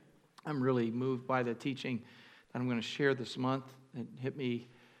I'm really moved by the teaching that I'm going to share this month. It hit me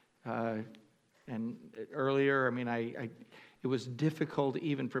and earlier. I mean, it was difficult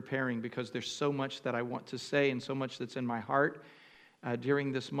even preparing because there's so much that I want to say and so much that's in my heart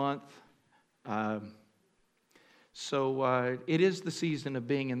during this month. So it is the season of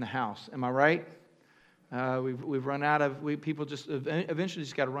being in the house. Am I right? We've run out of people just eventually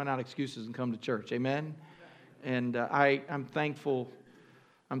just got to run out of excuses and come to church. Amen. And I'm thankful.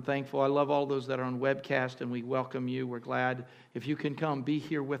 I'm thankful. I love all those that are on webcast, and we welcome you. We're glad if you can come, be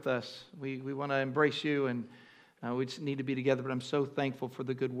here with us. We want to embrace you, and we just need to be together. But I'm so thankful for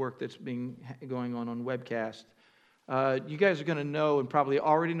the good work that's going on webcast. You guys are going to know and probably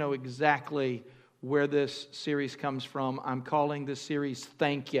already know exactly where this series comes from. I'm calling this series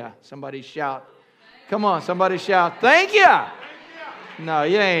 "Thank Ya." Somebody shout! Come on, somebody shout! Thank ya! No,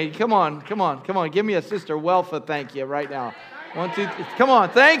 you ain't. Come on. Give me a Sister Welfa thank you right now. 1, 2, 3. Come on,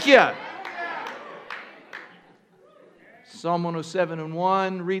 thank you. Psalm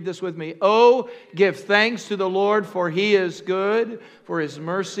 107:1. Read this with me. Oh, give thanks to the Lord, for He is good, for His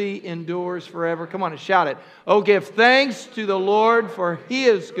mercy endures forever. Come on and shout it. Oh, give thanks to the Lord, for He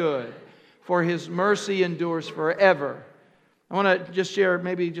is good, for His mercy endures forever. I want to just share,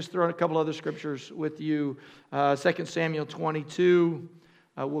 maybe just throw in a couple other scriptures with you. 2 Samuel 22.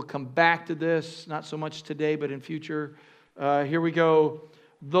 We'll come back to this, not so much today, but in future. Here we go.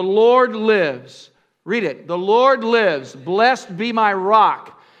 The Lord lives. Read it. The Lord lives. Blessed be my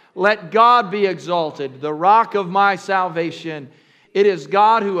rock. Let God be exalted, the rock of my salvation. It is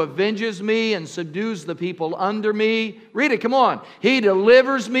God who avenges me and subdues the people under me. Read it. Come on. He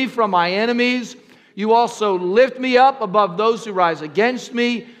delivers me from my enemies. You also lift me up above those who rise against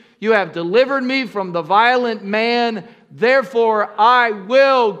me. You have delivered me from the violent man. Therefore, I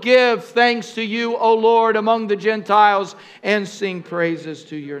will give thanks to you, O Lord, among the Gentiles, and sing praises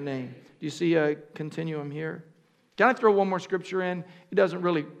to your name. Do you see a continuum here? Can I throw one more scripture in? It doesn't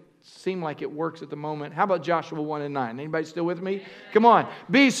really seem like it works at the moment. How about Joshua 1:9? Anybody still with me? Come on.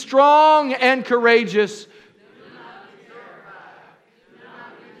 Be strong and courageous.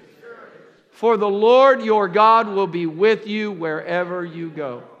 For the Lord your God will be with you wherever you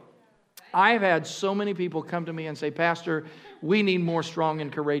go. I've had so many people come to me and say, Pastor, we need more strong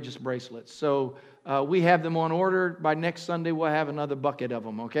and courageous bracelets. So we have them on order. By next Sunday, we'll have another bucket of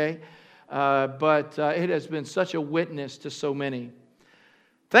them, okay? But it has been such a witness to so many.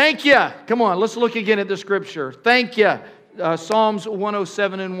 Thank you. Come on, let's look again at the scripture. Thank you. Psalms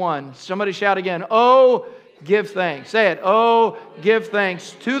 107:1. Somebody shout again. Oh, give thanks. Say it. Oh, give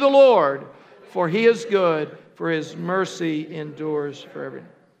thanks to the Lord, for He is good, for His mercy endures forever.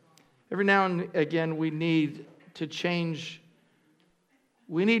 Every now and again, we need to change.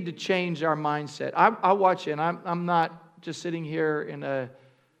 We need to change our mindset. I watch it, and I'm not just sitting here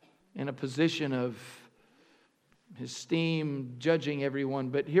in a position of esteem, judging everyone.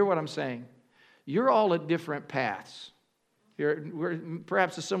 But hear what I'm saying. You're all at different paths. We're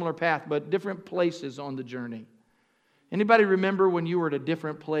perhaps a similar path, but different places on the journey. Anybody remember when you were at a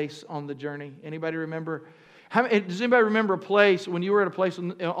different place on the journey? Anybody remember? Does anybody remember a place when you were at a place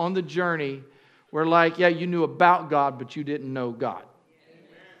on the journey where, like, yeah, you knew about God, but you didn't know God?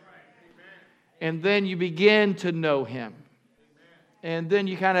 And then you begin to know Him. And then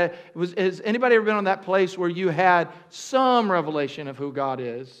you kind of, has anybody ever been on that place where you had some revelation of who God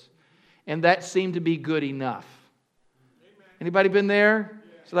is, and that seemed to be good enough? Anybody been there?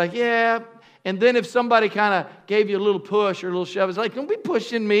 It's like, yeah. And then if somebody kind of gave you a little push or a little shove, it's like, don't be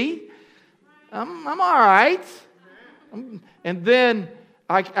pushing me. I'm all right. And then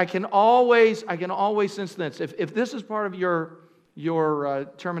I can always sense this. If this is part of your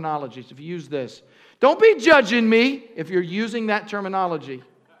terminology, if you use this, don't be judging me. If you're using that terminology,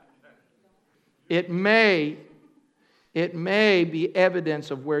 it may be evidence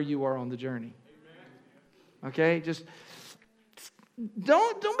of where you are on the journey. Okay, just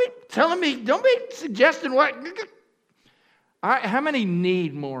don't be telling me. Don't be suggesting what. All right, how many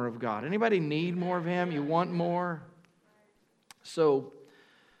need more of God? Anybody need more of Him? You want more? So,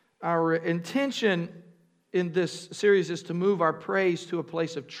 our intention in this series is to move our praise to a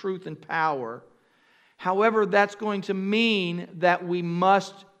place of truth and power. However, that's going to mean that we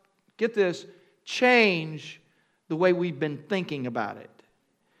must, get this, change the way we've been thinking about it.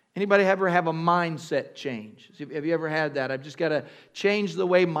 Anybody ever have a mindset change? Have you ever had that? I've just got to change the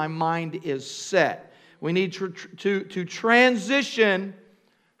way my mind is set. We need to transition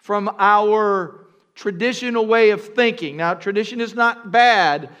from our traditional way of thinking. Now, tradition is not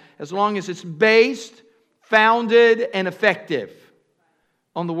bad as long as it's based, founded, and effective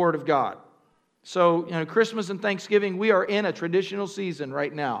on the Word of God. So, Christmas and Thanksgiving, we are in a traditional season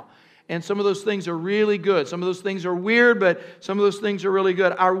right now. And some of those things are really good. Some of those things are weird, but some of those things are really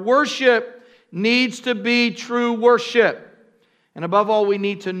good. Our worship needs to be true worship. And above all, we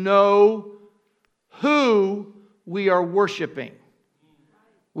need to know who we are worshiping.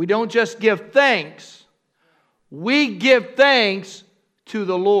 We don't just give thanks. We give thanks to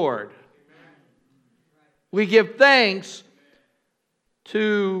the Lord. We give thanks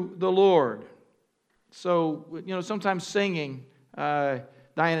to the Lord. So, sometimes singing, Diane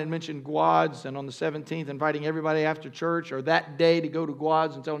had mentioned Guads, and on the 17th, inviting everybody after church or that day to go to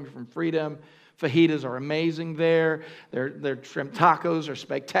Guads and tell them you're from Freedom. Fajitas are amazing there. Their shrimp tacos are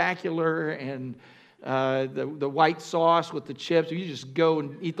spectacular, and the white sauce with the chips. You just go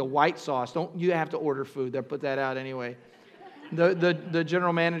and eat the white sauce. Don't you have to order food? They'll put that out anyway. The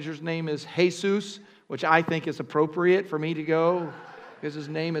general manager's name is Jesus, which I think is appropriate for me to go because his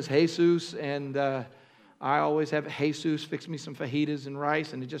name is Jesus, and I always have Jesus fix me some fajitas and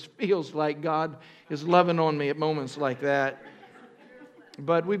rice, and it just feels like God is loving on me at moments like that.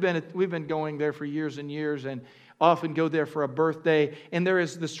 But we've been going there for years and years, and often go there for a birthday. And there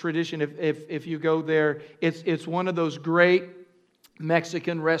is this tradition, if you go there, it's one of those great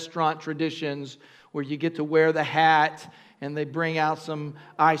Mexican restaurant traditions where you get to wear the hat, and they bring out some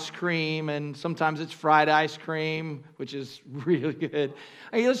ice cream, and sometimes it's fried ice cream, which is really good.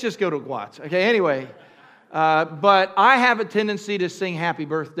 Let's just go to Guats. Okay, anyway. But I have a tendency to sing happy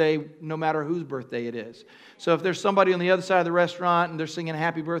birthday no matter whose birthday it is. So if there's somebody on the other side of the restaurant and they're singing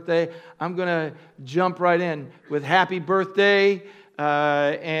happy birthday, I'm going to jump right in with happy birthday.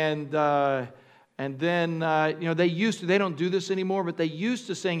 And then, they don't do this anymore, but they used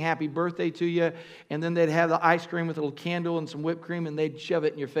to sing happy birthday to you. And then they'd have the ice cream with a little candle and some whipped cream, and they'd shove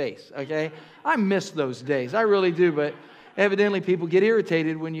it in your face. Okay? I miss those days. I really do, but evidently, people get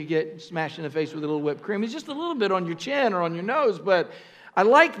irritated when you get smashed in the face with a little whipped cream. It's just a little bit on your chin or on your nose, but I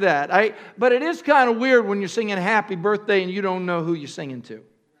like that. But it is kind of weird when you're singing happy birthday and you don't know who you're singing to,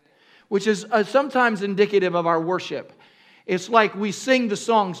 which is sometimes indicative of our worship. It's like we sing the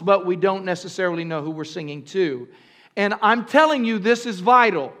songs, but we don't necessarily know who we're singing to. And I'm telling you, this is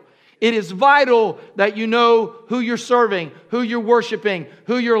vital. It is vital that you know who you're serving, who you're worshiping,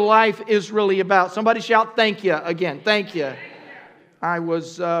 who your life is really about. Somebody shout, thank you again. Thank you. I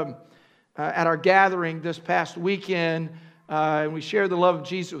was at our gathering this past weekend, and we shared the love of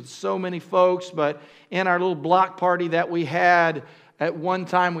Jesus with so many folks, but in our little block party that we had, at one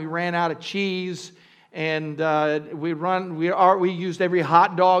time we ran out of cheese. And we used every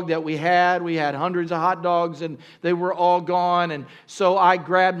hot dog that we had. We had hundreds of hot dogs, and they were all gone. And so I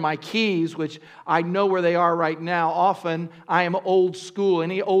grabbed my keys, which I know where they are right now. Often I am old school.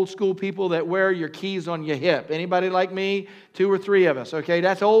 Any old school people that wear your keys on your hip? Anybody like me? 2 or 3 of us. Okay,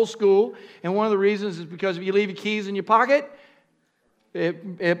 that's old school. And one of the reasons is because if you leave your keys in your pocket,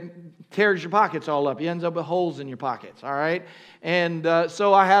 it tears your pockets all up. You end up with holes in your pockets. All right, and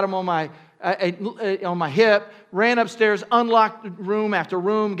so I had them on my hip, ran upstairs, unlocked room after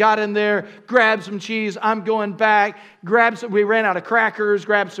room, got in there, grabbed some cheese. I'm going back, we ran out of crackers,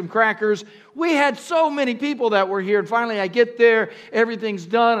 grabbed some crackers. We had so many people that were here, and finally I get there, everything's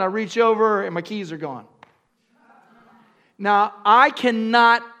done, I reach over, and my keys are gone. Now, I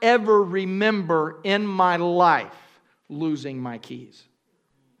cannot ever remember in my life losing my keys.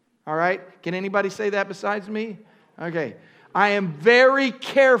 All right? Can anybody say that besides me? Okay. I am very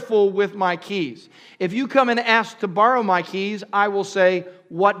careful with my keys. If you come and ask to borrow my keys, I will say,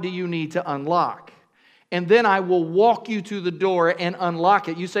 what do you need to unlock? And then I will walk you to the door and unlock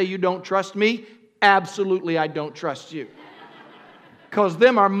it. You say you don't trust me? Absolutely, I don't trust you. Because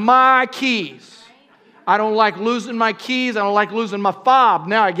them are my keys. I don't like losing my keys. I don't like losing my fob.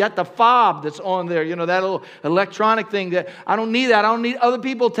 Now I got the fob that's on there, that little electronic thing. That I don't need that. I don't need other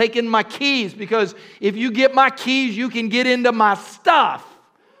people taking my keys, because if you get my keys, you can get into my stuff.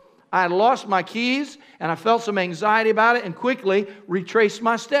 I had lost my keys, and I felt some anxiety about it, and quickly retraced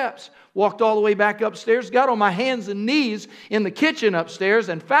my steps. Walked all the way back upstairs, got on my hands and knees in the kitchen upstairs,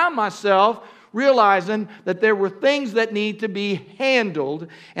 and found myself realizing that there were things that need to be handled,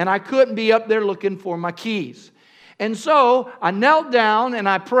 and I couldn't be up there looking for my keys. And so I knelt down and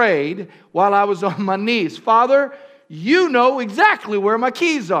I prayed while I was on my knees. Father, you know exactly where my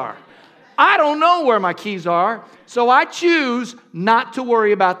keys are. I don't know where my keys are, so I choose not to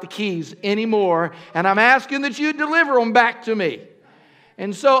worry about the keys anymore, and I'm asking that you deliver them back to me.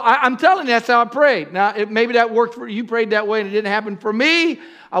 And so I'm telling you, that's how I prayed. Now, maybe that worked for you. You prayed that way and it didn't happen for me.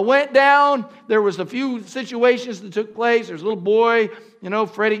 I went down. There was a few situations that took place. There's a little boy,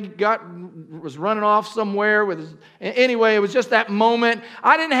 Freddie was running off somewhere with his... Anyway, it was just that moment.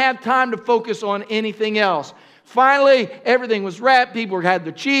 I didn't have time to focus on anything else. finally, everything was wrapped. People had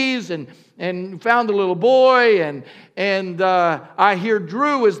the cheese and found the little boy. And I hear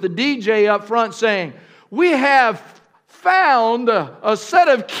Drew as the DJ up front saying, "We have found a set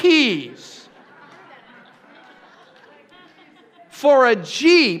of keys for a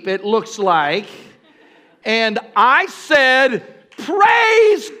Jeep, it looks like." And I said,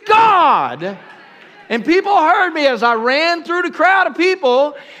 "Praise God." And people heard me as I ran through the crowd of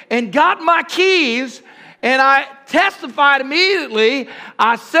people and got my keys. And I testified immediately.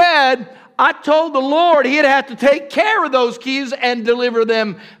 I said, I told the Lord He'd have to take care of those keys and deliver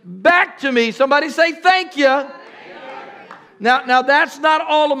them back to me. Somebody say thank you. Now that's not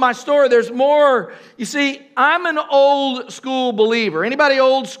all of my story. There's more. You see, I'm an old school believer. Anybody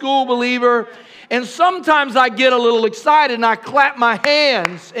old school believer? And sometimes I get a little excited and I clap my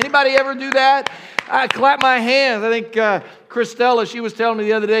hands. Anybody ever do that? I clap my hands. I think Christella, she was telling me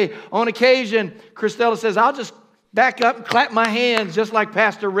the other day, on occasion, Christella says, "I'll just back up and clap my hands just like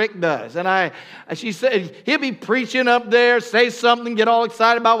Pastor Rick does." And she said, he'll be preaching up there, say something, get all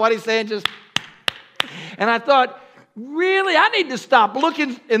excited about what he's saying, and I thought, really, I need to stop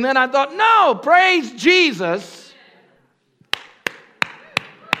looking. And then I thought, no, praise Jesus.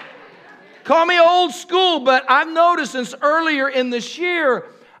 Call me old school, but I've noticed since earlier in this year,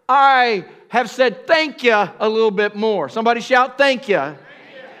 I have said thank you a little bit more. Somebody shout thank you.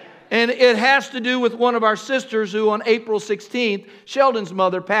 And it has to do with one of our sisters who on April 16th, Sheldon's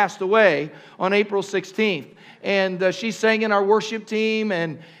mother passed away on April 16th. And she sang in our worship team,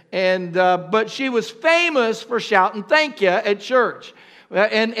 but she was famous for shouting thank you at church.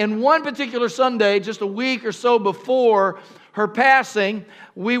 And one particular Sunday, just a week or so before her passing,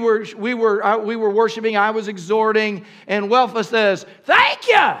 we were worshiping, I was exhorting, and Welfa says, "Thank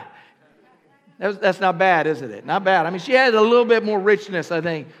you." That's not bad, isn't it? Not bad. I mean, she had a little bit more richness, I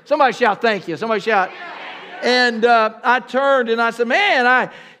think. Somebody shout, "Thank you." Somebody shout. And I turned and I said, man,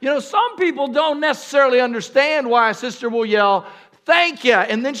 some people don't necessarily understand why a sister will yell, "Thank you."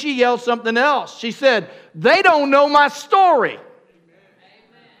 And then she yelled something else. She said, "They don't know my story."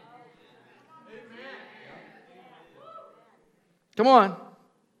 Come on.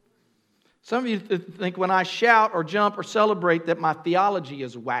 Some of you think when I shout or jump or celebrate that my theology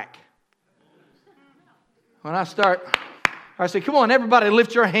is whack. When I say, "Come on, everybody,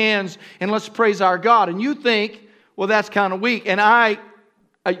 lift your hands and let's praise our God." And you think, well, that's kind of weak. And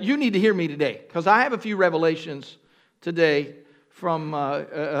you need to hear me today because I have a few revelations today from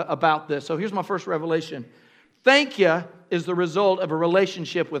about this. So here's my first revelation. Thank you is the result of a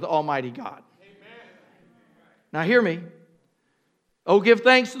relationship with Almighty God. Amen. Now hear me. Oh, give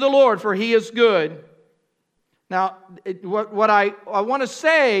thanks to the Lord, for He is good. Now, what I want to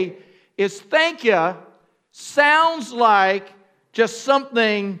say is thank you sounds like just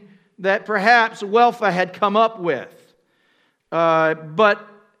something that perhaps Welfa had come up with. But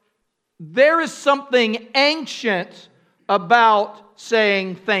there is something ancient about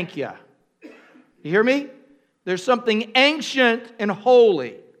saying thank you. You hear me? There's something ancient and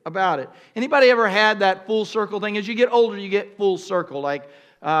holy about it. Anybody ever had that full circle thing? As you get older, you get full circle. Like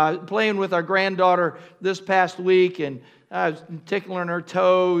playing with our granddaughter this past week, and I was tickling her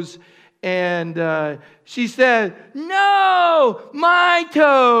toes, and she said, "No, my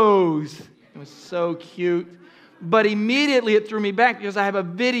toes." It was so cute. But immediately it threw me back because I have a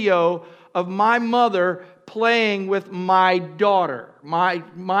video of my mother playing with my daughter.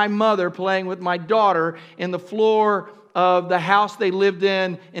 My mother playing with my daughter in the floor of the house they lived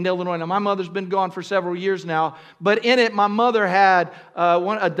in Illinois. Now, my mother's been gone for several years now, but in it, my mother had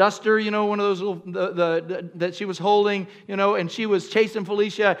a duster, one of those little, that she was holding, and she was chasing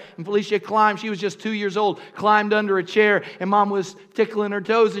Felicia, and Felicia climbed. She was just 2 years old, climbed under a chair, and Mom was tickling her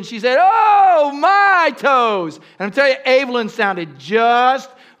toes, and she said, "Oh, my toes." And I'm telling you, Evelyn sounded just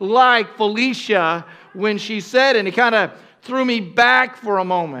like Felicia when she said it, and it kind of threw me back for a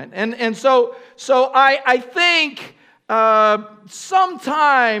moment. And so I think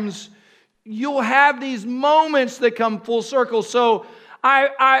sometimes you'll have these moments that come full circle. So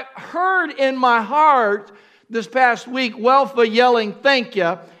I heard in my heart this past week Welfa yelling thank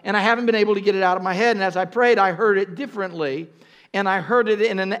you, and I haven't been able to get it out of my head. And as I prayed, I heard it differently, and I heard it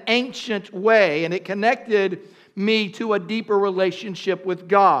in an ancient way, and it connected me to a deeper relationship with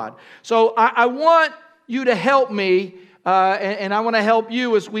God. So I want you to help me, and I want to help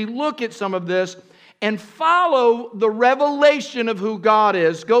you as we look at some of this and follow the revelation of who God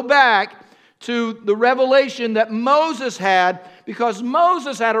is. Go back to the revelation that Moses had, because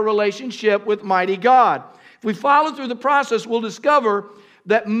Moses had a relationship with mighty God. If we follow through the process, we'll discover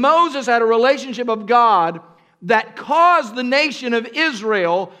that Moses had a relationship of God that caused the nation of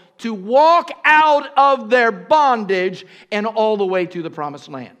Israel to walk out of their bondage and all the way to the promised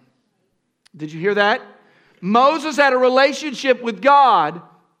land. Did you hear that? Moses had a relationship with God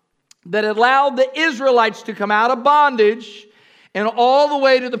that allowed the Israelites to come out of bondage and all the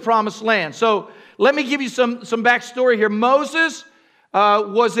way to the promised land. So let me give you some backstory here. Moses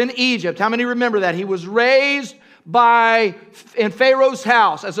was in Egypt. How many remember that? He was raised in Pharaoh's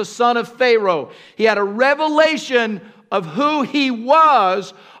house as a son of Pharaoh. He had a revelation of who he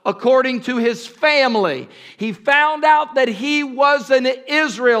was according to his family. He found out that he was an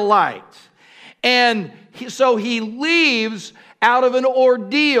Israelite. And so he leaves out of an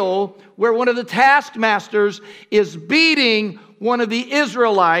ordeal where one of the taskmasters is beating one of the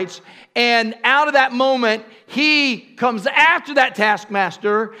Israelites. And out of that moment, he comes after that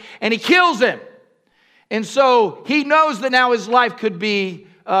taskmaster and he kills him. And so he knows that now his life could be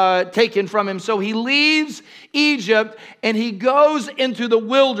taken from him. So he leaves Egypt and he goes into the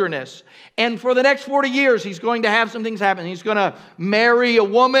wilderness. And for the next 40 years, he's going to have some things happen. He's going to marry a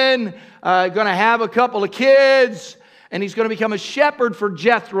woman, going to have a couple of kids, and he's going to become a shepherd for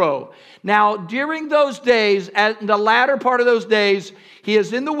Jethro. Now, during those days, at the latter part of those days, he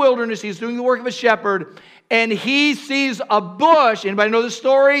is in the wilderness. He's doing the work of a shepherd, and he sees a bush. Anybody know the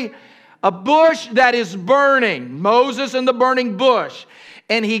story? A bush that is burning. Moses and the burning bush.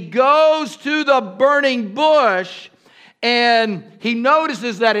 And he goes to the burning bush, and he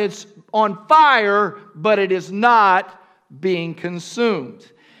notices that it's on fire, but it is not being consumed.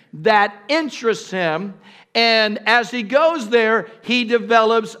 That interests him, and as he goes there, he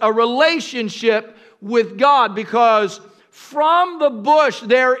develops a relationship with God, because from the bush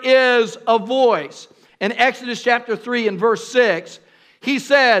there is a voice. In Exodus chapter 3 and verse 6, he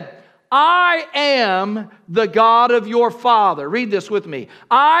said, I am the God of your father. Read this with me.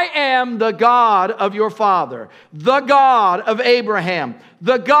 I am the God of your father, the God of Abraham,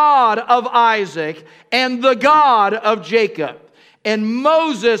 the God of Isaac, and the God of Jacob. And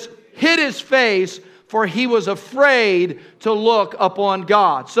Moses hid his face, for he was afraid to look upon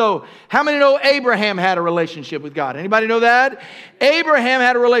God. So, how many know Abraham had a relationship with God? Anybody know that? Abraham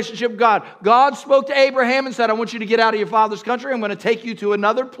had a relationship with God. God spoke to Abraham and said, I want you to get out of your father's country. I'm going to take you to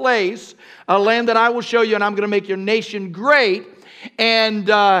another place, a land that I will show you, and I'm going to make your nation great. And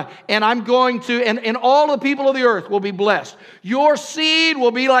I'm going to, and all the people of the earth will be blessed. Your seed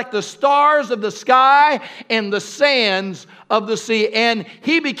will be like the stars of the sky and the sands of the sea. And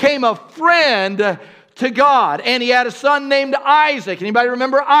he became a friend to God. And he had a son named Isaac. Anybody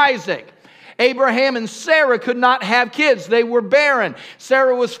remember Isaac? Abraham and Sarah could not have kids. They were barren.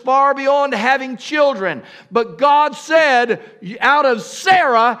 Sarah was far beyond having children. But God said, out of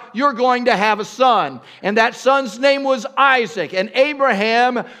Sarah, you're going to have a son. And that son's name was Isaac. And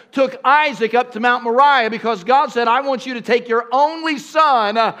Abraham took Isaac up to Mount Moriah because God said, I want you to take your only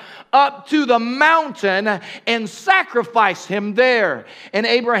son up to the mountain and sacrifice him there. And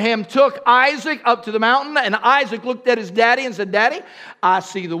Abraham took Isaac up to the mountain, and Isaac looked at his daddy and said, Daddy, I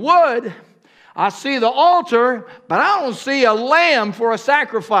see the wood, I see the altar, but I don't see a lamb for a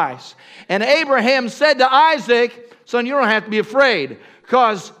sacrifice. And Abraham said to Isaac, son, you don't have to be afraid,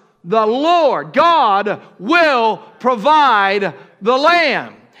 because the Lord, God, will provide the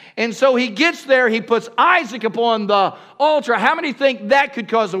lamb. And so he gets there, he puts Isaac upon the altar. How many think that could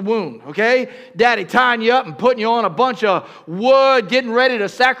cause a wound, okay? Daddy tying you up and putting you on a bunch of wood, getting ready to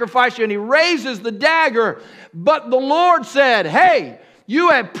sacrifice you, and he raises the dagger. But the Lord said, hey, you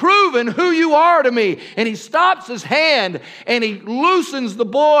have proven who you are to me. And he stops his hand and he loosens the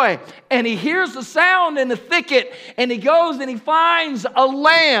boy, and he hears the sound in the thicket, and he goes and he finds a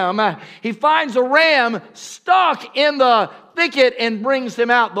lamb. He finds a ram stuck in the thicket and brings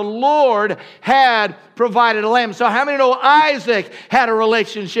him out. The Lord had provided a lamb. So how many know Isaac had a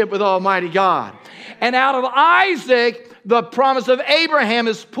relationship with Almighty God? And out of Isaac, the promise of Abraham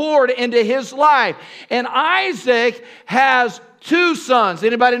is poured into his life. And Isaac has two sons.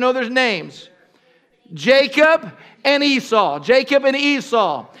 Anybody know their names? Jacob and Esau. Jacob and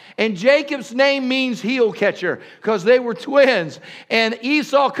Esau. And Jacob's name means heel catcher because they were twins. And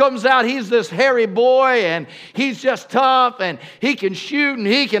Esau comes out, he's this hairy boy, and he's just tough, and he can shoot, and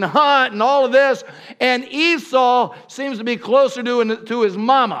he can hunt, and all of this. And Esau seems to be closer to his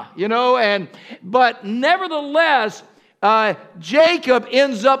mama, you know. But nevertheless, Jacob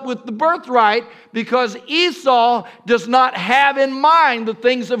ends up with the birthright because Esau does not have in mind the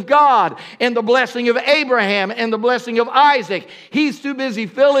things of God and the blessing of Abraham and the blessing of Isaac. He's too busy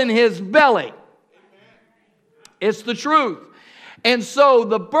filling his belly. It's the truth. And so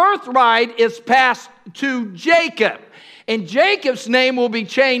the birthright is passed to Jacob. And Jacob's name will be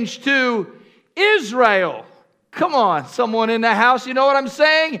changed to Israel. Come on, someone in the house, you know what I'm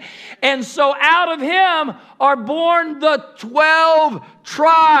saying? And so out of him are born the 12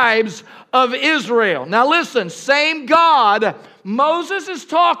 tribes of Israel. Now listen, same God. Moses is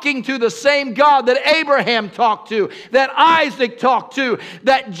talking to the same God that Abraham talked to, that Isaac talked to,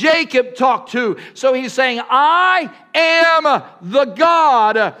 that Jacob talked to. So he's saying, I am the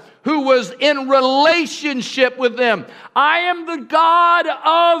God who was in relationship with them. I am the God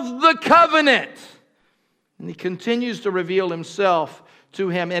of the covenant. And he continues to reveal himself to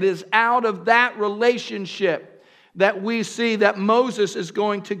him. It is out of that relationship that we see that Moses is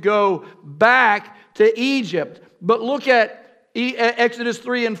going to go back to Egypt. But look at Exodus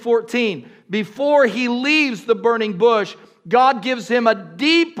 3 and 14. Before he leaves the burning bush, God gives him a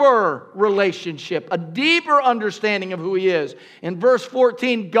deeper relationship, a deeper understanding of who he is. In verse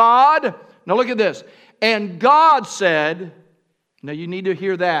 14, now look at this. And God said, now you need to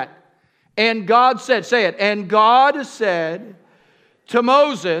hear that. And God said, say it, and God said to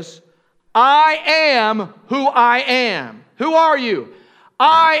Moses, I am who I am. Who are you?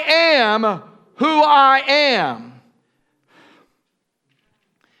 I am who I am.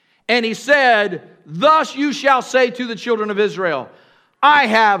 And he said, thus you shall say to the children of Israel, I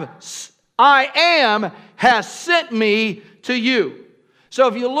am has sent me to you. So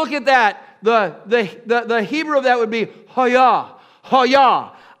if you look at that, the Hebrew of that would be Hoyah,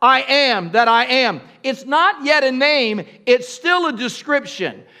 Hoyah. I am that I am. It's not yet a name, it's still a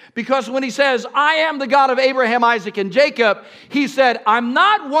description. Because when he says, I am the God of Abraham, Isaac, and Jacob, he said, I'm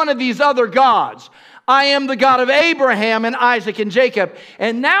not one of these other gods. I am the God of Abraham and Isaac and Jacob.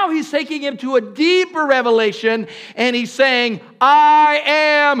 And now he's taking him to a deeper revelation, and he's saying, I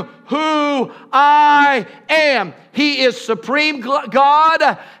am who I am. He is supreme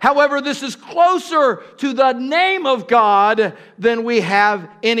God. However, this is closer to the name of God than we have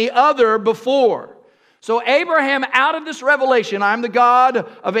any other before. So Abraham, out of this revelation, I'm the God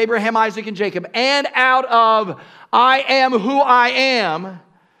of Abraham, Isaac, and Jacob, and out of I am who I am,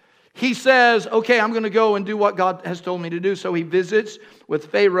 he says, okay, I'm going to go and do what God has told me to do. So he visits with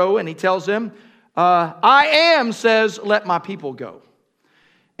Pharaoh and he tells him, I am says, let my people go.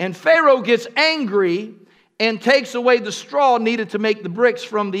 And Pharaoh gets angry and takes away the straw needed to make the bricks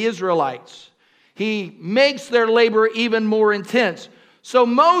from the Israelites. He makes their labor even more intense. So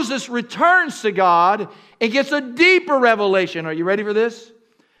Moses returns to God and gets a deeper revelation. Are you ready for this?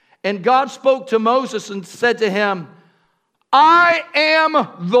 And God spoke to Moses and said to him, I am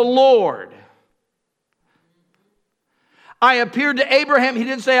the Lord. I appeared to Abraham. He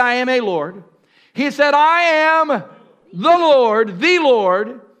didn't say I am a Lord. He said I am the Lord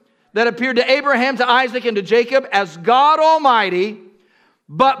that appeared to Abraham, to Isaac, and to Jacob as God Almighty,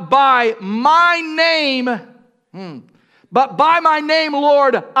 but by my name,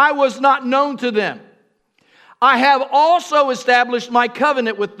 Lord, I was not known to them. I have also established my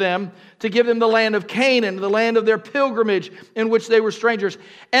covenant with them to give them the land of Canaan, the land of their pilgrimage in which they were strangers.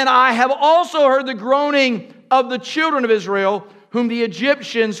 And I have also heard the groaning of the children of Israel, whom the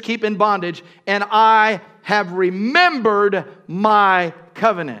Egyptians keep in bondage, and I have remembered my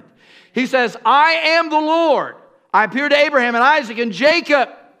covenant. He says, I am the Lord. I appeared to Abraham and Isaac and Jacob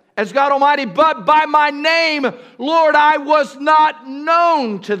as God Almighty, but by my name, Lord, I was not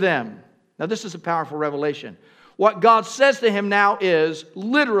known to them. Now, this is a powerful revelation. What God says to him now is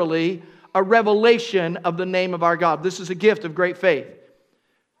literally a revelation of the name of our God. This is a gift of great faith.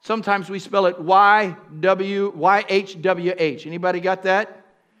 Sometimes we spell it YHWH. Anybody got that?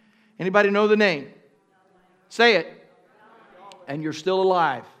 Anybody know the name? Say it. And you're still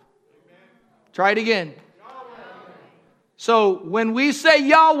alive. Try it again. So when we say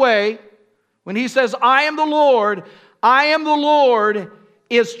Yahweh, when he says, I am the Lord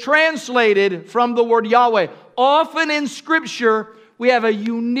is translated from the word Yahweh. Often in Scripture, we have a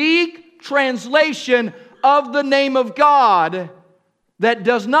unique translation of the name of God that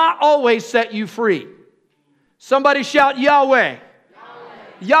does not always set you free. Somebody shout Yahweh.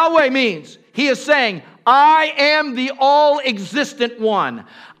 Yahweh means, he is saying, I am the all-existent one.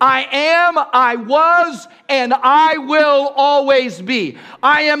 I am, I was, and I will always be.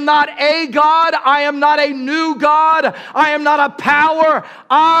 I am not a God. I am not a new God. I am not a power.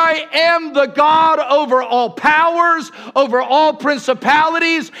 I am the God over all powers, over all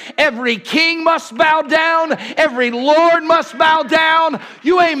principalities. Every king must bow down. Every lord must bow down.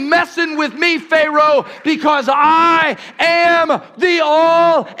 You ain't messing with me, Pharaoh, because I am the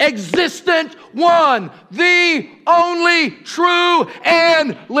all-existent one, the only true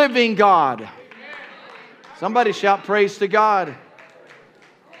and living God. Somebody shout praise to God.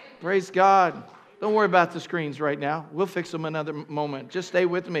 Praise God. Don't worry about the screens right now. We'll fix them another moment. Just stay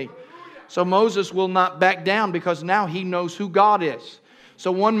with me. So Moses will not back down because now he knows who God is.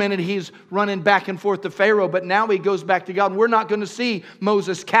 So one minute he's running back and forth to Pharaoh, but now he goes back to God. We're not going to see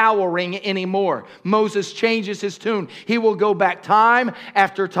Moses cowering anymore. Moses changes his tune. He will go back time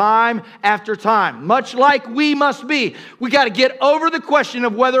after time after time, much like we must be. We got to get over the question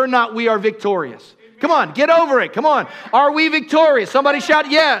of whether or not we are victorious. Come on, get over it. Come on. Are we victorious? Somebody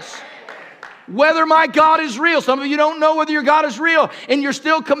shout yes. Whether my God is real. Some of you don't know whether your God is real, and you're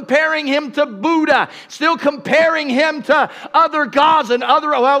still comparing Him to Buddha, still comparing Him to other gods and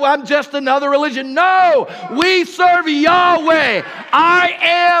well, I'm just another religion. No, we serve Yahweh. I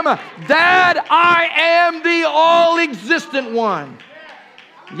am that I am the all-existent one.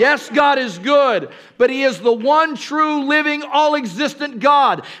 Yes, God is good, but He is the one true, living, all-existent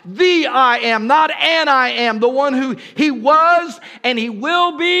God. The I am, not an I am, the one who He was and He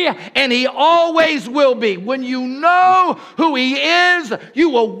will be and He always will be. When you know who He is, you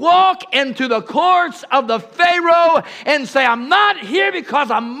will walk into the courts of the Pharaoh and say, I'm not here because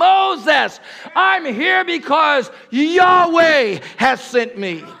I'm Moses. I'm here because Yahweh has sent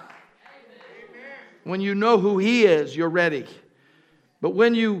me. When you know who He is, you're ready. But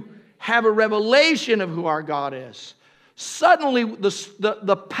when you have a revelation of who our God is, suddenly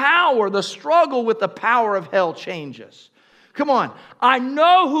the power, the struggle with the power of hell changes. Come on, I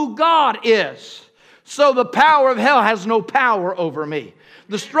know who God is, so the power of hell has no power over me.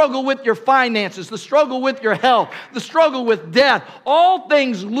 The struggle with your finances, the struggle with your health, the struggle with death, all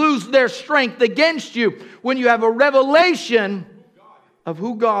things lose their strength against you when you have a revelation of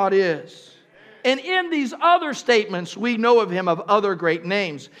who God is. And in these other statements, we know of Him of other great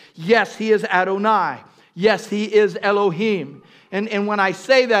names. Yes, He is Adonai. Yes, He is Elohim. And when I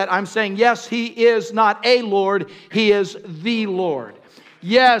say that, I'm saying, yes, He is not a Lord. He is the Lord.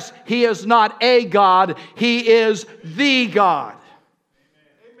 Yes, He is not a God. He is the God.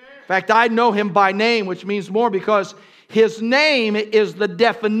 In fact, I know Him by name, which means more because His name is the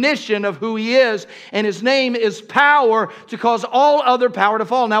definition of who He is. And His name is power to cause all other power to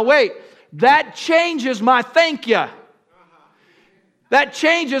fall. Now wait. That changes my thank you. That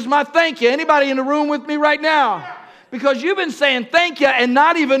changes my thank you. Anybody in the room with me right now? Because you've been saying thank you and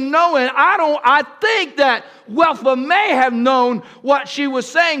not even knowing. I think that Welfa may have known what she was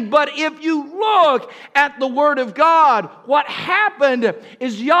saying. But if you look at the Word of God, what happened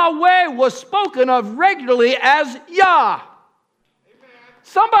is Yahweh was spoken of regularly as Yah.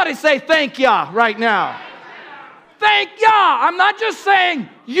 Somebody say thank Yah right now. Thank Yah. I'm not just saying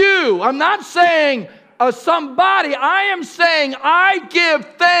you. I'm not saying somebody. I am saying I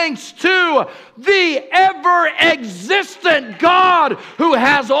give thanks to the ever-existent God who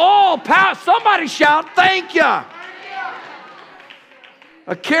has all power. Somebody shout, thank Yah.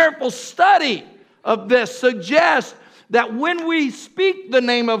 A careful study of this suggests that when we speak the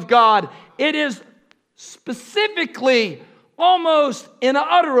name of God, it is specifically almost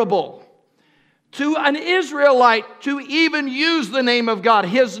inutterable to an Israelite to even use the name of God.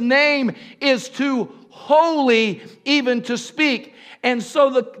 His name is too holy even to speak. And so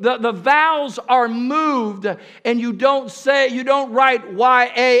the vowels are moved, and you don't write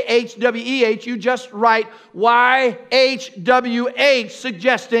Y-A-H-W-E-H, you just write Y-H-W-H,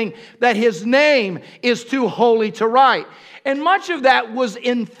 suggesting that His name is too holy to write. And much of that was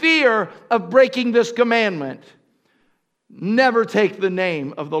in fear of breaking this commandment. Never take the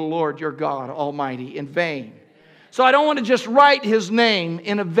name of the Lord your God Almighty in vain. So I don't want to just write His name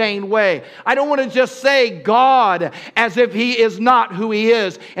in a vain way. I don't want to just say God as if He is not who He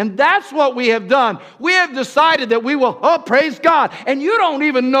is. And that's what we have done. We have decided that we will, praise God. And you don't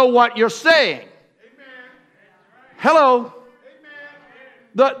even know what you're saying. Amen. Hello.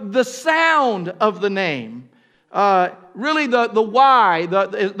 Amen. The sound of the name, really the Y,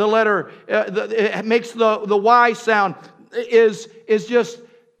 the letter, it makes the Y sound, is just,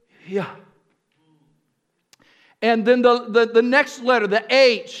 yeah. And then the next letter, the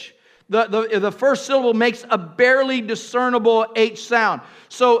H, the first syllable makes a barely discernible H sound.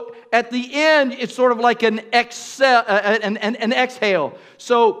 So at the end, it's sort of like an exhale.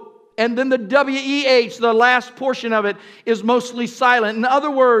 So, and then the W-E-H, the last portion of it, is mostly silent. In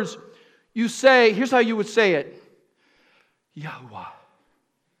other words, you say, here's how you would say it. Yahweh.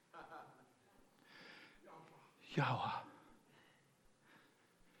 Yahweh.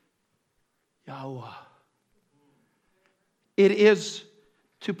 Yahweh. It is,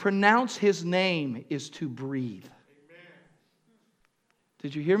 to pronounce His name is to breathe.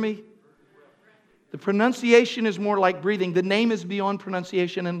 Did you hear me? The pronunciation is more like breathing. The name is beyond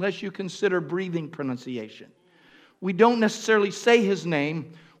pronunciation unless you consider breathing pronunciation. We don't necessarily say His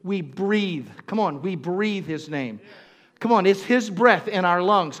name, we breathe. Come on, we breathe His name. Come on, it's His breath in our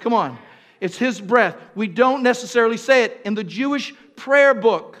lungs. Come on. It's His breath. We don't necessarily say it. In the Jewish prayer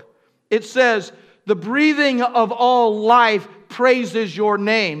book, it says, the breathing of all life praises your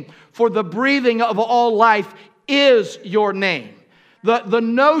name, for the breathing of all life is your name. The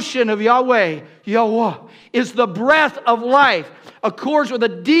notion of Yahweh, is the breath of life, accords with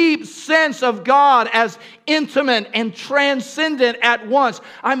a deep sense of God as intimate and transcendent at once.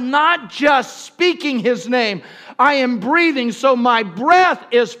 I'm not just speaking His name, I am breathing, so my breath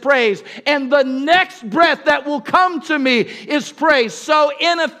is praise, and the next breath that will come to me is praise. So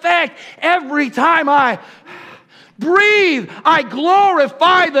in effect, every time I breathe, I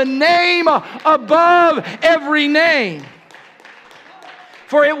glorify the name above every name.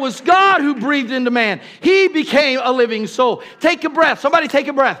 For it was God who breathed into man. He became a living soul. Take a breath. Somebody take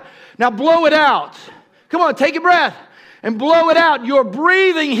a breath. Now blow it out. Come on, take a breath and blow it out. You're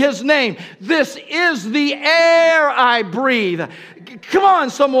breathing His name. This is the air I breathe. Come on,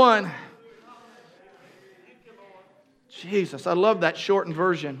 someone. Jesus, I love that shortened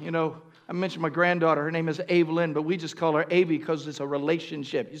version. You know, I mentioned my granddaughter. Her name is Evelyn, but we just call her Avy because it's a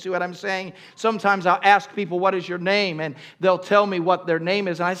relationship. You see what I'm saying? Sometimes I'll ask people, what is your name? And they'll tell me what their name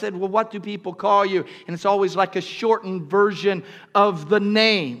is. And I said, well, what do people call you? And it's always like a shortened version of the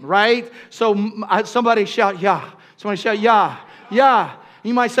name, right? So somebody shout, Yah. Somebody shout, Yah. Yah.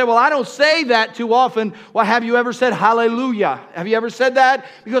 You might say, well, I don't say that too often. Well, have you ever said hallelujah? Have you ever said that?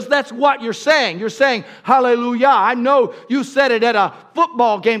 Because that's what you're saying. You're saying hallelujah. I know you said it at a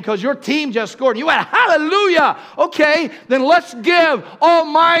football game because your team just scored. You went hallelujah. Okay, then let's give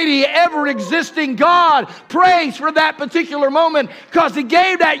Almighty, ever-existing God praise for that particular moment because He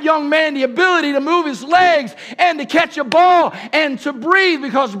gave that young man the ability to move his legs and to catch a ball and to breathe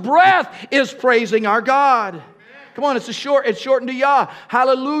because breath is praising our God. Come on, it's shortened to Yah.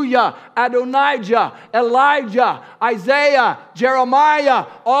 Hallelujah, Adonijah, Elijah, Isaiah, Jeremiah.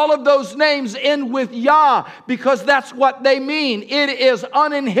 All of those names end with Yah because that's what they mean. It is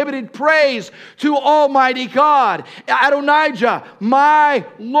uninhibited praise to Almighty God. Adonijah, my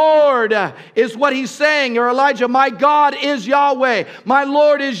Lord, is what he's saying. Or Elijah, my God is Yahweh. My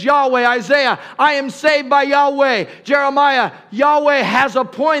Lord is Yahweh. Isaiah, I am saved by Yahweh. Jeremiah, Yahweh has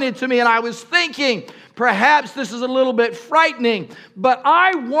appointed to me. And I was thinking, perhaps this is a little bit frightening, but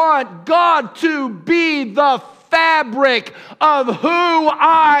I want God to be the fabric of who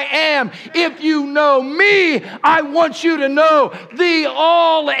I am. If you know me, I want you to know the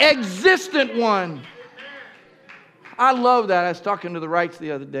all-existent one. I love that. I was talking to the Wrights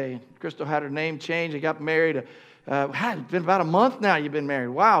the other day. Crystal had her name changed. They got married. It's been about a month now you've been married.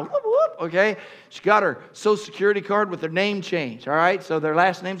 Wow. Whoop, whoop. Okay. She got her Social Security card with her name changed. All right. So their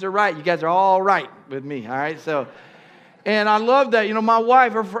last names are right. You guys are all right with me. All right. So, and I love that. You know, my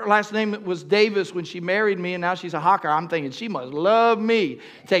wife, her last name was Davis when she married me, and now she's a Hawker. I'm thinking she must love me.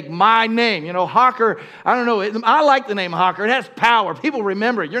 Take my name. You know, Hawker, I don't know. I like the name Hawker. It has power. People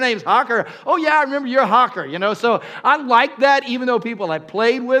remember it. Your name's Hawker. Oh, yeah, I remember you're Hawker. You know, so I like that, even though people have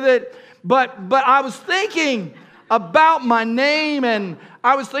played with it. But I was thinking about my name, and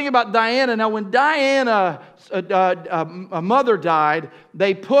I was thinking about Diana. Now, when Diana, a mother died,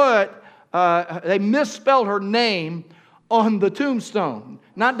 they misspelled her name on the tombstone.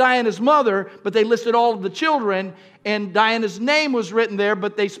 Not Diana's mother, but they listed all of the children, and Diana's name was written there,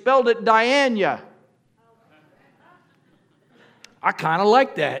 but they spelled it Diana. I kind of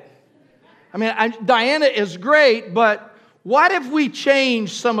like that. I mean, Diana is great, but what if we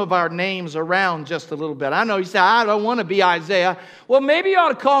change some of our names around just a little bit? I know you say, I don't want to be Isaiah. Well, maybe you ought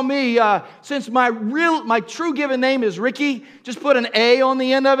to call me, since my true given name is Ricky, just put an A on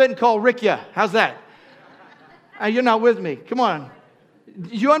the end of it and call Rickia. How's that? You're not with me. Come on.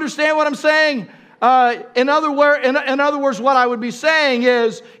 You understand what I'm saying? In other words, what I would be saying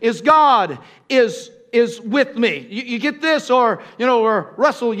is God is with me. You get this, or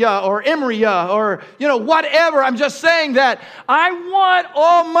Russell Yah, or Emery Yah, or whatever. I'm just saying that I want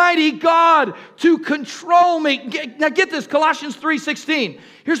Almighty God to control me. Now get this, Colossians 3:16.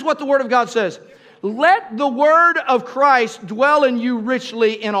 Here's what the Word of God says. Let the word of Christ dwell in you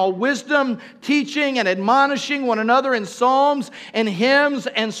richly in all wisdom, teaching and admonishing one another in psalms and hymns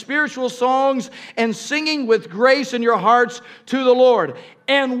and spiritual songs, and singing with grace in your hearts to the Lord.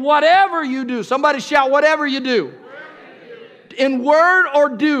 And whatever you do, somebody shout, whatever you do. In word or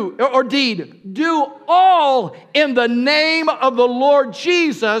deed, do all in the name of the Lord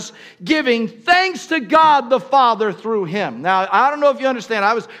Jesus, giving thanks to God the Father through Him. Now, I don't know if you understand.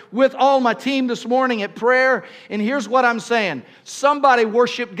 I was with all my team this morning at prayer, and here's what I'm saying. Somebody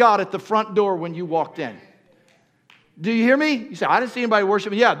worshiped God at the front door when you walked in. Do you hear me? You say, I didn't see anybody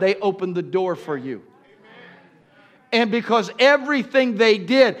worshiping. Yeah, they opened the door for you. and because everything they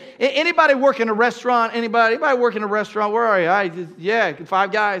did. Anybody work in a restaurant? Anybody work in a restaurant? Where are you? Yeah,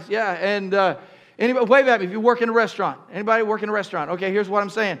 Five Guys. Yeah, and anybody, wave at me if you work in a restaurant. Anybody work in a restaurant? Okay, here's what I'm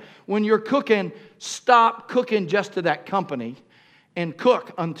saying. When you're cooking, stop cooking just to that company and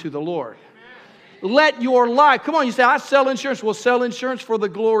cook unto the Lord. Let your life, come on, you say, I sell insurance. Well, sell insurance for the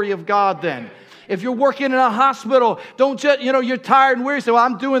glory of God then. If you're working in a hospital, don't just, you're tired and weary. Say, well,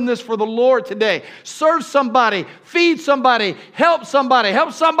 I'm doing this for the Lord today. Serve somebody, feed somebody, help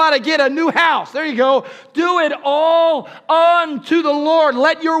somebody get a new house. There you go. Do it all unto the Lord.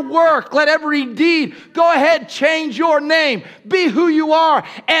 Let your work, let every deed, go ahead, change your name. Be who you are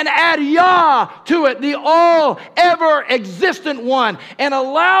and add Yah to it, the all ever existent one, and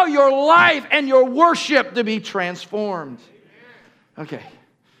allow your life and your worship to be transformed. Okay.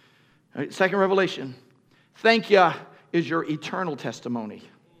 All right, second revelation. Thank you is your eternal testimony.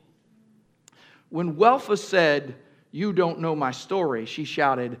 When Welfa said, you don't know my story, she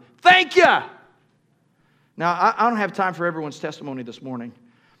shouted, thank you. Now, I don't have time for everyone's testimony this morning,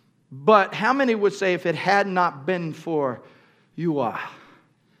 but how many would say if it had not been for you?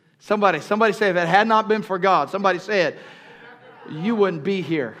 Somebody say if it had not been for God. Somebody say it. You wouldn't be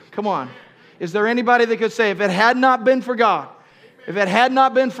here. Come on. Is there anybody that could say if it had not been for God? If it had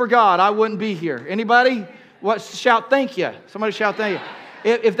not been for God, I wouldn't be here. Anybody? Shout thank you. Somebody shout thank you.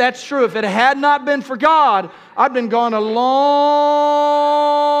 If that's true, if it had not been for God, I'd been gone a long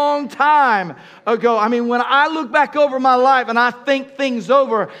time ago. I mean, when I look back over my life and I think things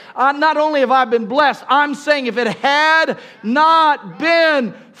over, not only have I been blessed, I'm saying if it had not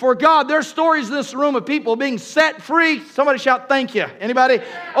been for God, there's stories in this room of people being set free. Somebody shout thank you. Anybody?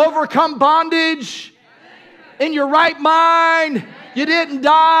 Overcome bondage. In your right mind, you didn't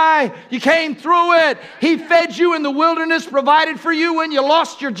die, you came through it. He fed you in the wilderness, provided for you when you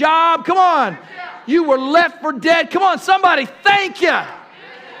lost your job. Come on, you were left for dead. Come on, somebody, thank you.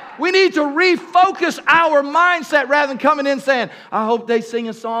 We need to refocus our mindset rather than coming in saying, I hope they sing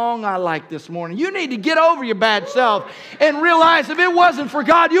a song I like this morning. You need to get over your bad self and realize if it wasn't for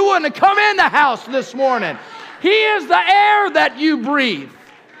God, you wouldn't have come in the house this morning. He is the air that you breathe.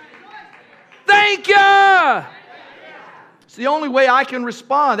 Thank you. It's the only way I can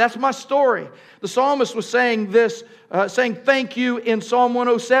respond. That's my story. The psalmist was saying this, saying thank you in Psalm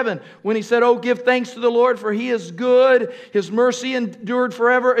 107 when he said, oh, give thanks to the Lord for He is good. His mercy endures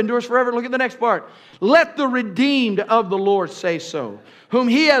forever. Look at the next part. Let the redeemed of the Lord say so, whom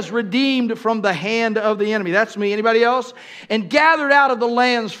He has redeemed from the hand of the enemy. That's me. Anybody else? And gathered out of the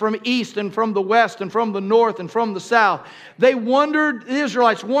lands from east and from the west and from the north and from the south. They wandered, the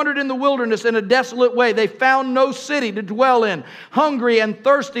Israelites wandered in the wilderness in a desolate way. They found no city to dwell in. Hungry and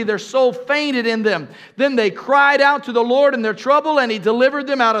thirsty, their soul fainted in them. Then they cried out to the Lord in their trouble, and He delivered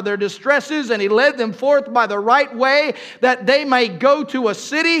them out of their distresses, and He led them forth by the right way, that they might go to a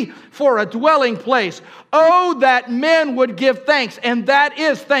city for a dwelling place. Oh, that men would give thanks. And that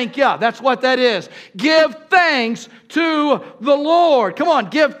is thank you. That's what that is. Give thanks to the Lord. Come on,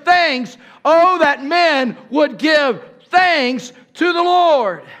 give thanks. Oh, that men would give thanks to the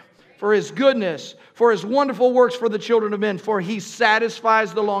Lord for His goodness, for His wonderful works for the children of men. For He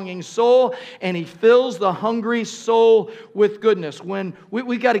satisfies the longing soul, and He fills the hungry soul with goodness. When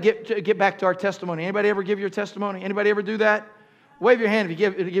we got to get back to our testimony. Anybody ever give your testimony? Anybody ever do that? Wave your hand if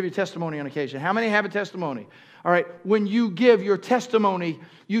you give your testimony on occasion. How many have a testimony? All right, when you give your testimony,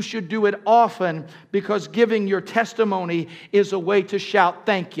 you should do it often, because giving your testimony is a way to shout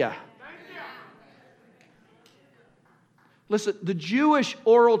thank you. Listen, the Jewish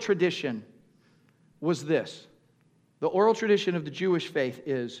oral tradition was this. The oral tradition of the Jewish faith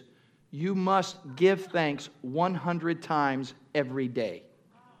is you must give thanks 100 times every day.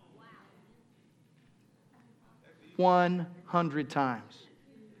 100 times.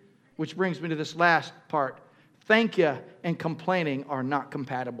 Which brings me to this last part. Thank you and complaining are not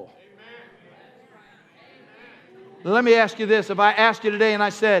compatible. Let me ask you this. If I asked you today and I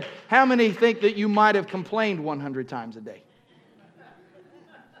said, how many think that you might have complained 100 times a day?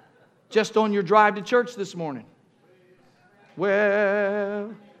 Just on your drive to church this morning.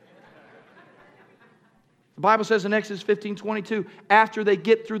 Well, the Bible says in Exodus 15:22, after they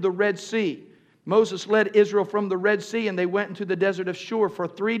get through the Red Sea, Moses led Israel from the Red Sea, and they went into the desert of Shur. For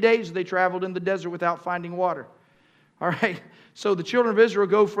 3 days they traveled in the desert without finding water. All right, so the children of Israel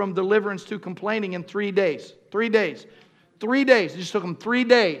go from deliverance to complaining in 3 days. 3 days. 3 days. It just took them 3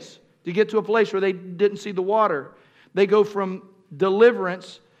 days to get to a place where they didn't see the water. They go from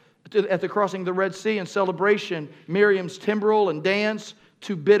deliverance at the crossing of the Red Sea and celebration, Miriam's timbrel and dance,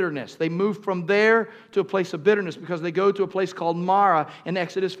 to bitterness. They moved from there to a place of bitterness because they go to a place called Marah in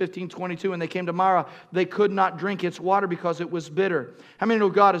Exodus 15:22. And they came to Marah. They could not drink its water because it was bitter. How many know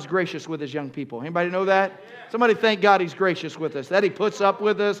God is gracious with His young people? Anybody know that? Somebody thank God He's gracious with us, that He puts up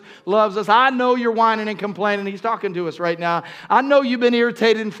with us, loves us. I know you're whining and complaining. He's talking to us right now. I know you've been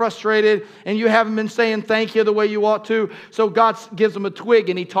irritated and frustrated and you haven't been saying thank you the way you ought to. So God gives them a twig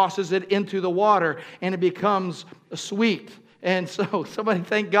and He tosses it into the water and it becomes sweet. And so somebody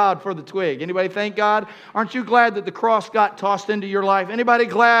thank God for the twig. Anybody thank God? Aren't you glad that the cross got tossed into your life? Anybody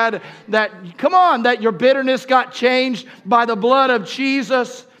glad that, come on, that your bitterness got changed by the blood of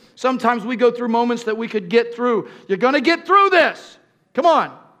Jesus? Sometimes we go through moments that we could get through. You're going to get through this. Come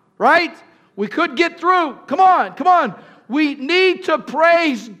on, right? We could get through. Come on, come on. We need to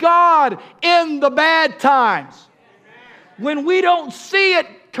praise God in the bad times. When we don't see it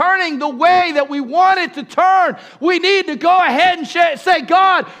turning the way that we want it to turn, we need to go ahead and say,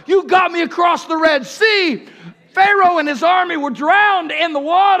 God, you got me across the Red Sea. Pharaoh and his army were drowned in the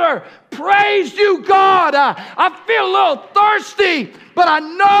water. Praise you, God. I feel a little thirsty, but I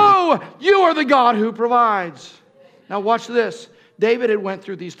know you are the God who provides. Now watch this. David had went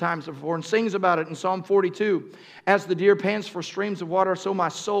through these times before and sings about it in Psalm 42. As the deer pants for streams of water, so my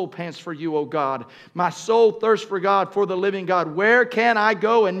soul pants for you, O God. My soul thirsts for God, for the living God. Where can I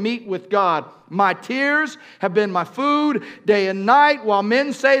go and meet with God? My tears have been my food day and night, while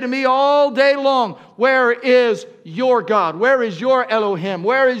men say to me all day long, where is your God? Where is your Elohim?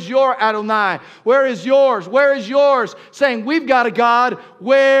 Where is your Adonai? Where is yours? Where is yours? Saying, we've got a God.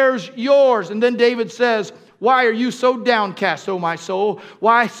 Where's yours? And then David says, why are you so downcast, O my soul?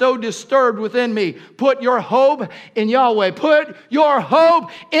 Why so disturbed within me? Put your hope in Yahweh. Put your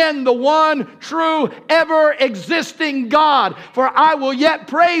hope in the one true, ever-existing God. For I will yet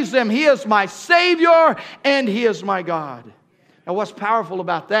praise Him. He is my Savior and He is my God. Now what's powerful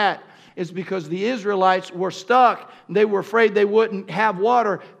about that is because the Israelites were stuck. They were afraid they wouldn't have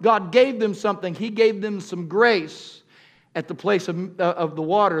water. God gave them something. He gave them some grace at the place of the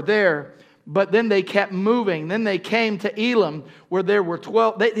water there. But then they kept moving. Then they came to Elim where there were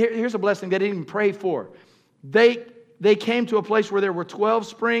 12. Here's a blessing they didn't even pray for. They came to a place where there were 12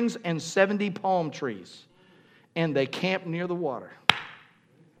 springs and 70 palm trees. And they camped near the water.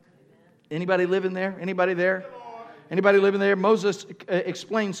 Anybody living there? Anybody there? Anybody living there? Moses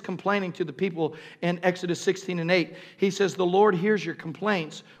explains complaining to the people in Exodus 16:8. He says, the Lord hears your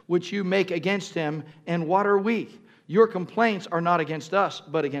complaints which you make against Him, and what are we? Your complaints are not against us,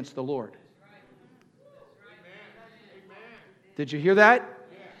 but against the Lord. Did you hear that?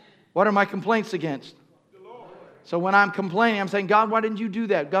 What are my complaints against? So when I'm complaining, I'm saying, God, why didn't you do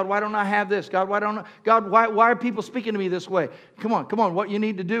that? God, why don't I have this? God, why are people speaking to me this way? Come on. What you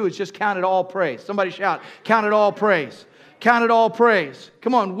need to do is just count it all praise. Somebody shout, count it all praise. Count it all praise.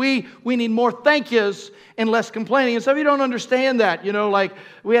 Come on, we need more thank yous and less complaining. And some of you don't understand that. You know, like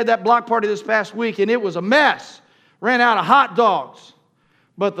we had that block party this past week and it was a mess. Ran out of hot dogs.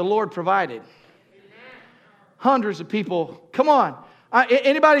 But the Lord provided. Hundreds of people. Come on.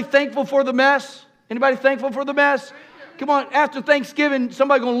 Anybody thankful for the mess? Anybody thankful for the mess? Come on. After Thanksgiving,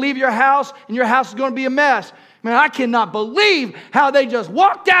 somebody's going to leave your house and your house is going to be a mess. Man, I cannot believe how they just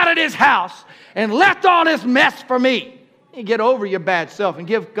walked out of this house and left all this mess for me. You get over your bad self and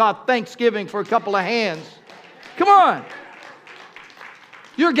give God thanksgiving for a couple of hands. Come on.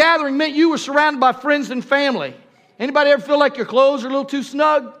 Your gathering meant you were surrounded by friends and family. Anybody ever feel like your clothes are a little too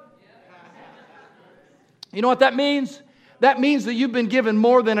snug? You know what that means? That means that you've been given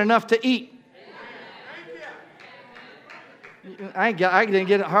more than enough to eat. I didn't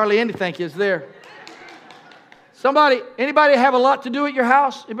get hardly any thank yous there. Anybody have a lot to do at your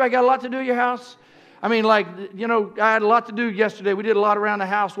house? Anybody got a lot to do at your house? I mean, like, you know, I had a lot to do yesterday. We did a lot around the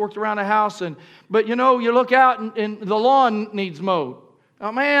house, worked around the house. But, you know, you look out and the lawn needs mowed.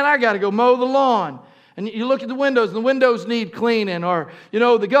 Oh, man, I got to go mow the lawn. And you look at the windows, and the windows need cleaning. Or, you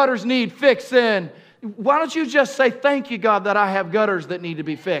know, the gutters need fixing. Why don't you just say, thank you, God, that I have gutters that need to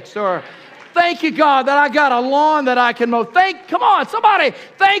be fixed? Or, thank you, God, that I got a lawn that I can mow. Come on, somebody.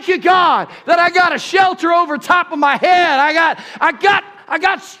 Thank you, God, that I got a shelter over top of my head. I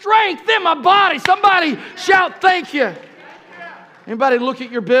got strength in my body. Somebody shout, thank you. Anybody look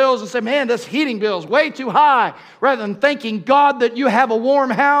at your bills and say, man, this heating bill is way too high, rather than thanking God that you have a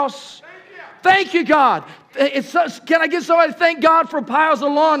warm house? Thank you, God. Can I get somebody to thank God for piles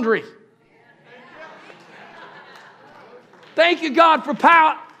of laundry? Thank you, God, for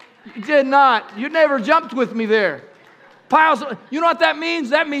piles. You did not. You never jumped with me there. Piles of, you know what that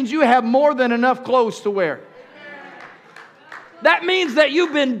means? That means you have more than enough clothes to wear. That means that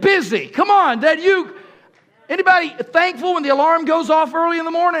you've been busy. Come on, Anybody thankful when the alarm goes off early in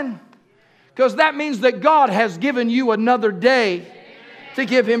the morning? Because that means that God has given you another day to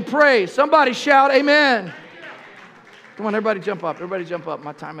give Him praise. Somebody shout amen. Come on, everybody jump up. Everybody jump up.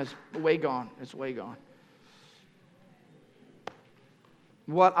 My time is way gone. It's way gone.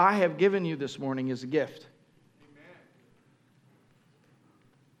 What I have given you this morning is a gift.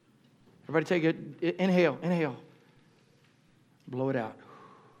 Everybody take it. Inhale. Blow it out.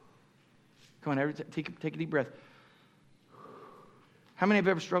 Come on, everybody take a deep breath. How many have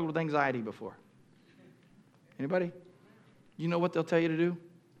ever struggled with anxiety before? Anybody? You know what they'll tell you to do?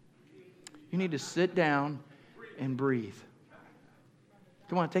 You need to sit down and breathe.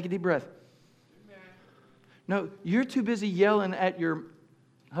 Come on, take a deep breath. No, you're too busy yelling at your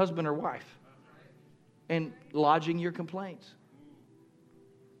husband or wife and lodging your complaints.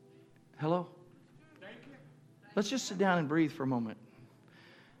 Hello? Let's just sit down and breathe for a moment.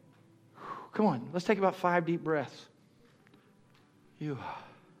 Come on, let's take about 5 deep breaths. You.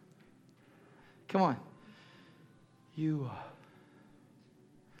 Come on. You.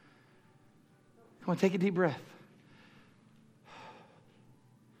 Come on, take a deep breath.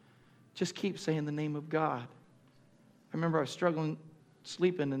 Just keep saying the name of God. I remember I was struggling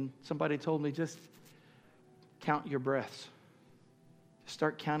sleeping and somebody told me just count your breaths. Just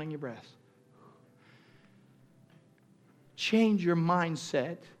start counting your breaths. Change your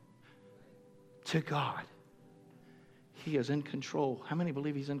mindset to God. He is in control. How many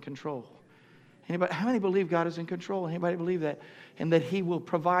believe He's in control? Anybody? How many believe God is in control? Anybody believe that? And that He will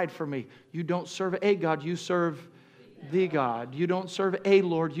provide for me. You don't serve a God, you serve the God. You don't serve a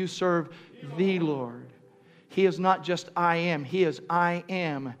Lord, you serve the Lord. He is not just I am. He is I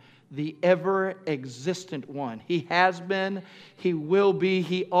am, the ever-existent one. He has been, He will be,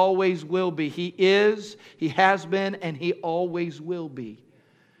 He always will be. He is, He has been, and He always will be.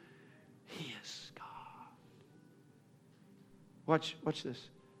 He is God. Watch this.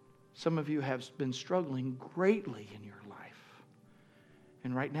 Some of you have been struggling greatly in your life.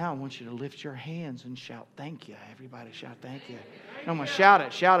 And right now, I want you to lift your hands and shout, thank you. Everybody shout, thank you. No, I'm going to shout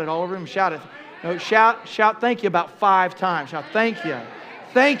it. Shout it all over him. Shout it. No, shout thank you about 5 times. Shout, thank you.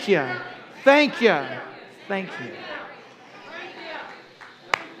 Thank you. Thank you. Thank you.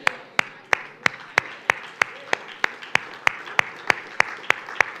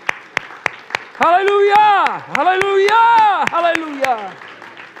 Hallelujah! Hallelujah! Hallelujah!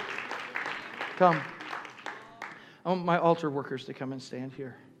 Come. I want my altar workers to come and stand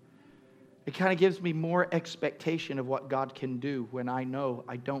here. It kind of gives me more expectation of what God can do when I know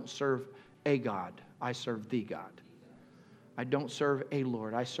I don't serve a God. I serve the God. I don't serve a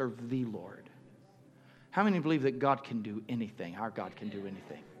Lord. I serve the Lord. How many believe that God can do anything? Our God can do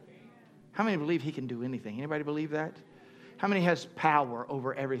anything. How many believe He can do anything? Anybody believe that? How many has power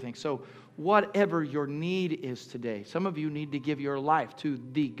over everything? So whatever your need is today, some of you need to give your life to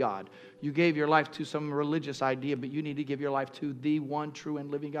the God. You gave your life to some religious idea, but you need to give your life to the one true and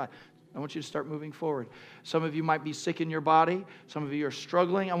living God. I want you to start moving forward. Some of you might be sick in your body. Some of you are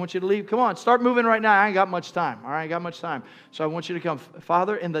struggling. I want you to leave. Come on, start moving right now. I ain't got much time. All right, I ain't got much time. So I want you to come.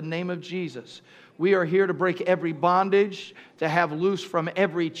 Father, in the name of Jesus, we are here to break every bondage, to have loose from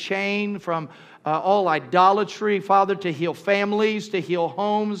every chain, from all idolatry, Father, to heal families, to heal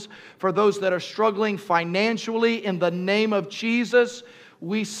homes. For those that are struggling financially, in the name of Jesus,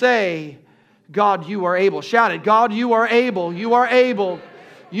 we say, God, you are able. Shout it. God, you are able. You are able.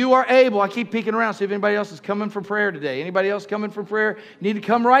 You are able. I keep peeking around, see if anybody else is coming for prayer today. Anybody else coming for prayer? You need to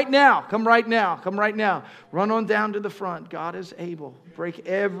come right now. Come right now. Come right now. Run on down to the front. God is able. Break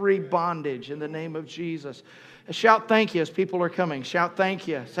every bondage in the name of Jesus. Shout thank you as people are coming. Shout thank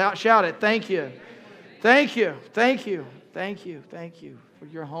you. Shout it. Thank you. Thank you. Thank you. Thank you. Thank you for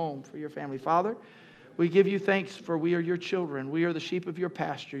your home, for your family. Father, we give you thanks for we are your children. We are the sheep of your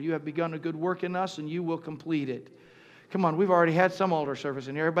pasture. You have begun a good work in us and you will complete it. Come on, we've already had some altar service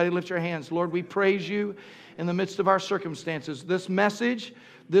in here. Everybody lift your hands. Lord, we praise you in the midst of our circumstances. This message,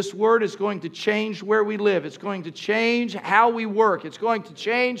 this word is going to change where we live. It's going to change how we work. It's going to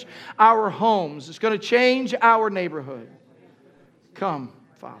change our homes. It's going to change our neighborhood. Come,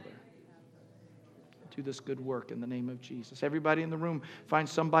 Father. Do this good work in the name of Jesus. Everybody in the room, find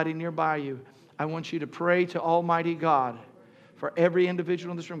somebody nearby you. I want you to pray to Almighty God for every individual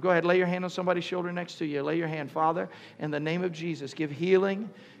in this room. Go ahead, lay your hand on somebody's shoulder next to you. Lay your hand, Father, in the name of Jesus. Give healing,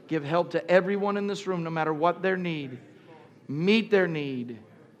 give help to everyone in this room, no matter what their need. Meet their need.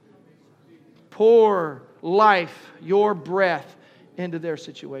 Pour life, your breath, into their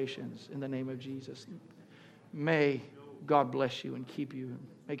situations in the name of Jesus. May God bless you and keep you and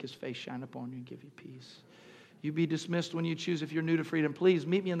make His face shine upon you and give you peace. You be dismissed when you choose. If you're new to freedom, please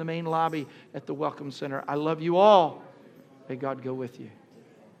meet me in the main lobby at the Welcome Center. I love you all. May God go with you.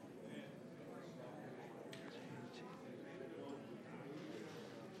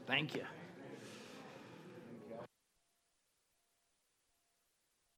 Thank you.